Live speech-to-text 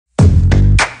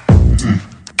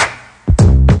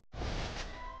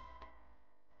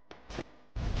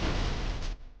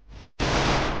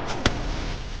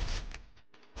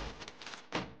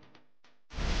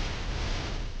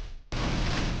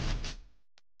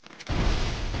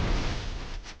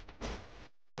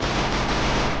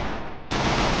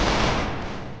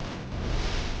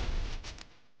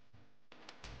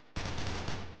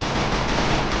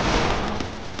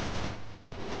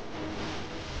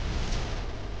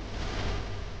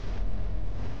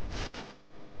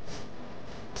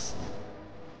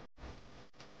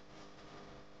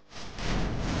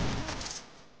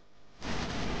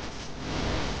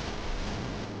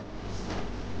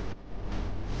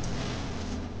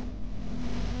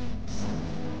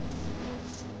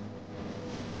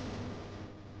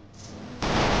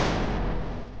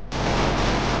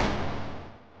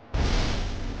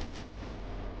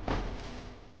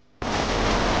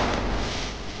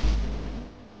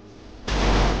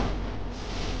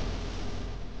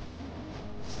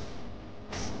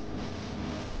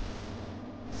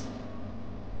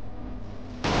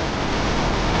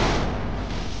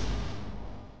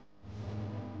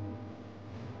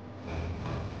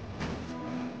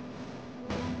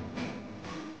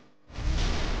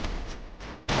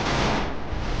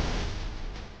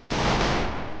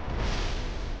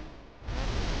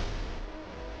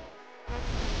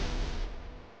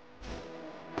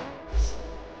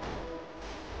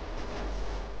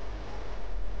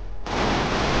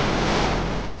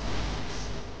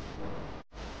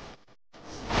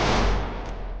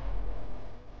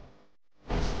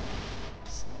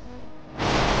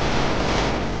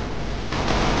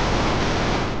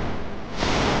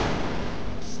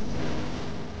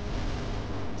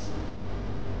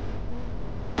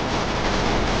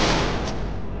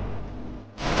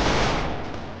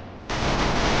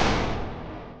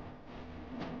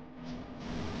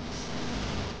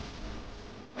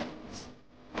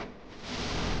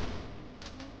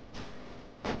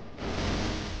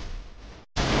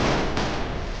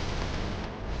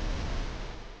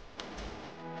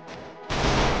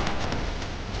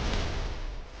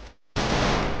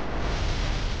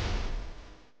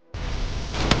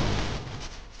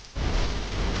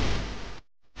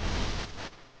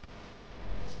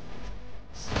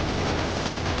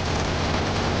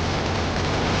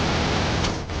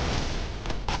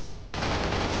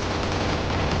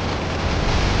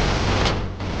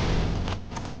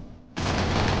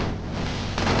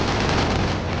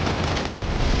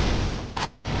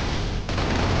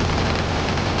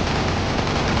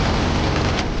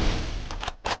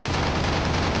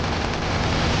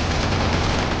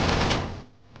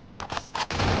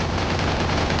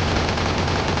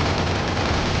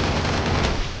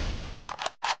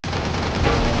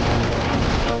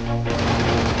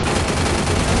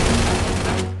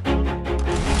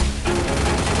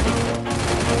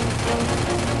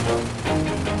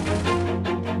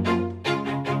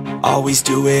Always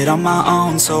do it on my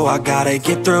own, so I gotta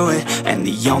get through it. And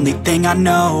the only thing I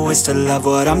know is to love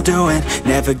what I'm doing.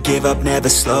 Never give up, never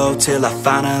slow, till I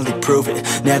finally prove it.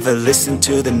 Never listen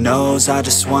to the no's, I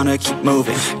just wanna keep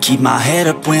moving. Keep my head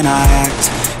up when I act,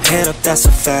 head up, that's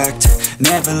a fact.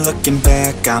 Never looking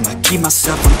back, I'ma keep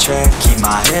myself on track. Keep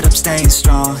my head up, staying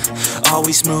strong,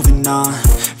 always moving on.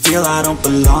 Feel I don't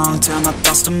belong, tell my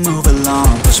thoughts to move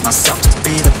along. Push myself to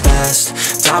be the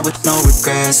best, die with no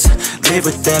regrets. Live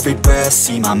with every breath,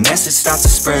 see my message start to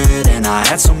spread. And I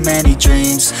had so many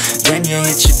dreams, then you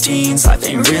hit your teens. Life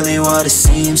ain't really what it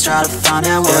seems, try to find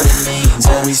out what it means.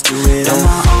 Always do it on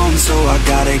my own, so I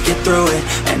gotta get through it.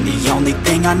 And the only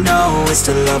thing I know is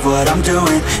to love what I'm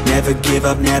doing. Never give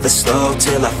up, never slow,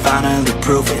 till I finally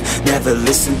prove it. Never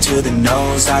listen to the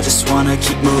no's, I just wanna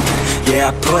keep moving. Yeah,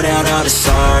 I put out all this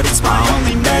art, it's my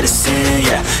only medicine.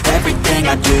 Yeah, everything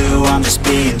I do, I'm just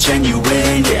being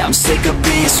genuine. Yeah, I'm sick of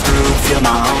being screwed, feel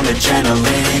my own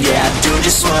adrenaline. Yeah, I do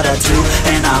just what I do,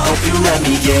 and I hope you let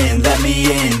me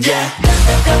in, yeah.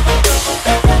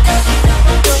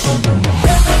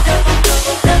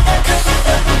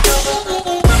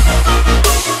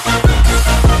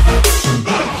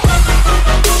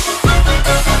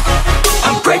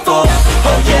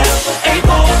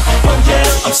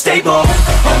 I'm stable,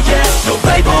 oh yeah, no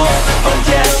label, oh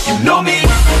yeah, you know me.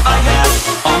 I have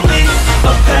only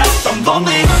a path, I'm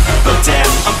lonely, but damn,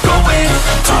 I'm going to win.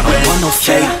 I don't want no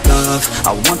fake love,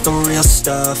 I want the real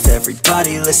stuff.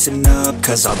 Everybody listen up,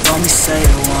 cause I'll only say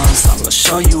it once. I'm gonna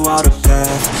show you all the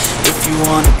path, if you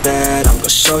want it bad. I'm gonna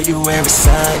show you where it's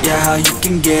at, yeah, how you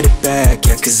can get it back.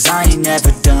 Yeah, cause I ain't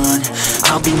never done,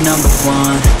 I'll be number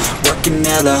one. Working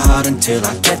hella hard until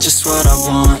I get just what I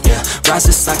want, yeah.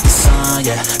 Rises like the sun,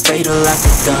 yeah, fatal like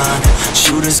a gun.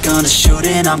 Shooters gonna shoot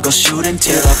and I'm gonna shoot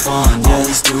until I won, yeah.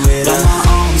 Always do it on my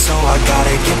own, so I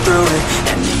gotta get through it.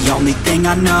 And the only thing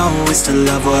I know is to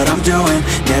love what I'm doing.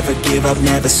 Never give up,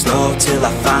 never slow, till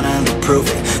I finally prove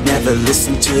it. Never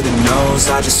listen to the no's,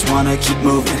 I just wanna keep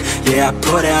moving. Yeah, I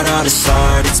put out all this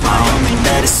art, it's my only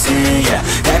medicine. Yeah,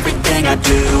 everything I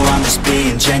do, I'm just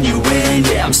being genuine.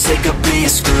 Yeah, I'm sick of being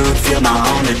screwed, feel my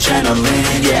own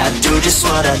adrenaline. Yeah, I do just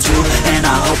what I do, and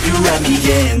I hope you let me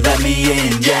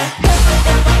in, yeah.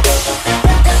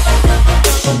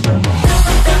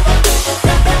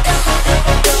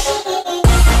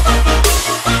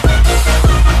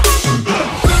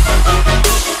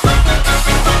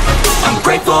 I'm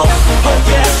grateful, oh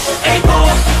yeah, able,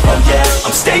 oh yeah,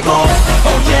 I'm stable,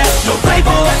 oh yeah, no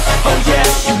label, oh yeah,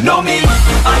 you know me.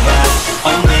 I have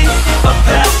only a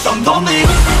path, I'm lonely,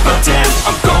 but damn,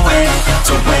 I'm going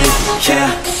to win,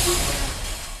 yeah.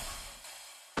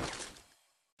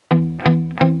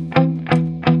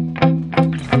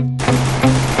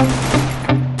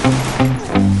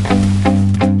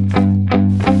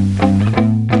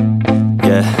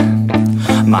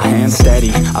 My hands steady,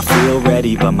 I feel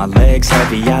ready, but my legs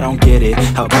heavy, I don't get it.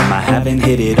 How come I haven't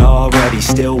hit it already?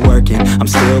 Still working, I'm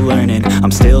still learning,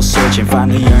 I'm still searching.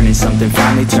 Finally earning something,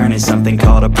 finally turning something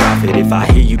called a profit. If I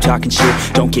hear you talking shit,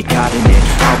 don't get caught in it.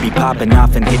 I'll be popping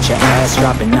off and hit your ass,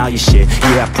 dropping all your shit.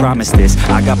 Yeah, I promise this,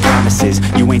 I got promises.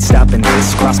 You ain't stopping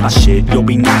this, cross my shit, you'll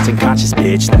be knocked unconscious,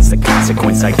 bitch. That's the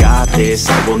consequence, I got this,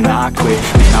 I will not quit.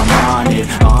 Man, I'm on it,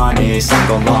 honest, I'm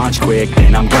gon' launch quick,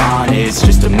 then I'm gone. It's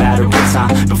just a matter of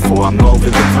time before I'm over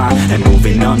the climb and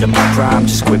moving under my prime.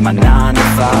 Just quit my 9 to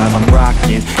 5, I'm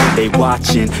rocking, and they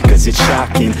watching, cause it's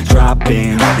shocking.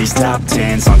 Dropping all these top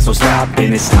 10 songs, so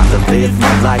stopping. It's time to live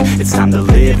my life, it's time to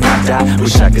live, not die.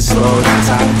 Wish I could slow down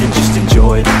time and just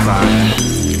enjoy the climb.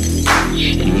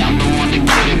 And I'm the one to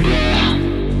get it, bro.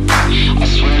 I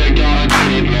swear to God I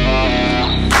get it, bro.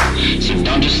 So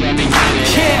don't just let me get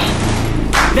it.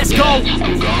 Yeah, let's go.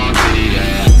 I'm gon' get it,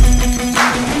 yeah.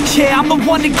 Yeah, I'm the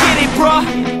one to get it, bruh.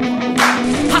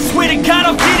 I swear to God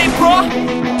I'll get it, bruh.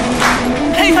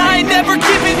 Hey, I ain't never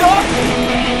giving up.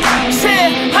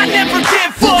 Yeah, I never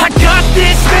give up. I got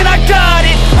this, man, I got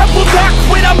it. I will not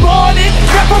quit, I'm on it.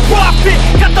 Never off it.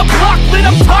 Got the block lit,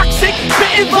 I'm toxic.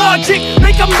 Spitting logic,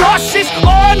 make them nauseous.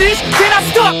 Honest, can I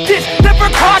stop this? Never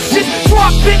cautious,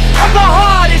 drop it. I'm the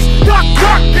hardest. Knock,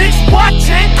 knock, bitch, watch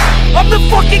it. I'm the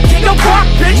fucking king of rock,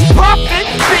 bitch. Profit,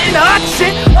 spitting hot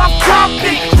shit. I'm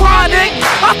dropping, chronic.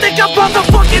 I think I'm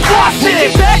motherfucking lost it.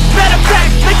 Making back, matter of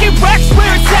fact, making racks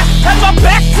where it's at. Have my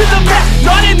back to the mat,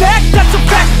 not an act, that's a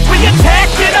fact. We attack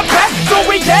in a back, don't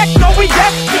react, no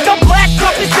react. Think I'm black,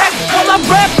 off his back, while I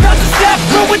rap, bout to snap.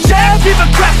 Throw a jab, give a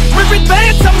crap. We're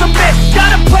advanced, I'm the man.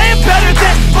 Got a plan better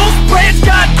than most brands.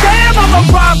 Goddamn, I'm a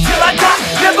rhyme till I die.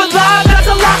 Never lie, that's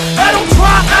a lie. I don't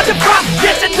try, I defy.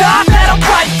 Get denied that I'm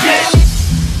right, yeah.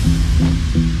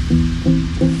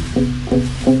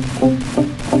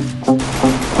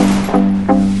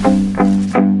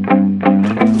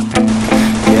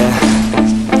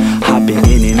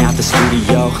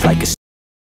 like a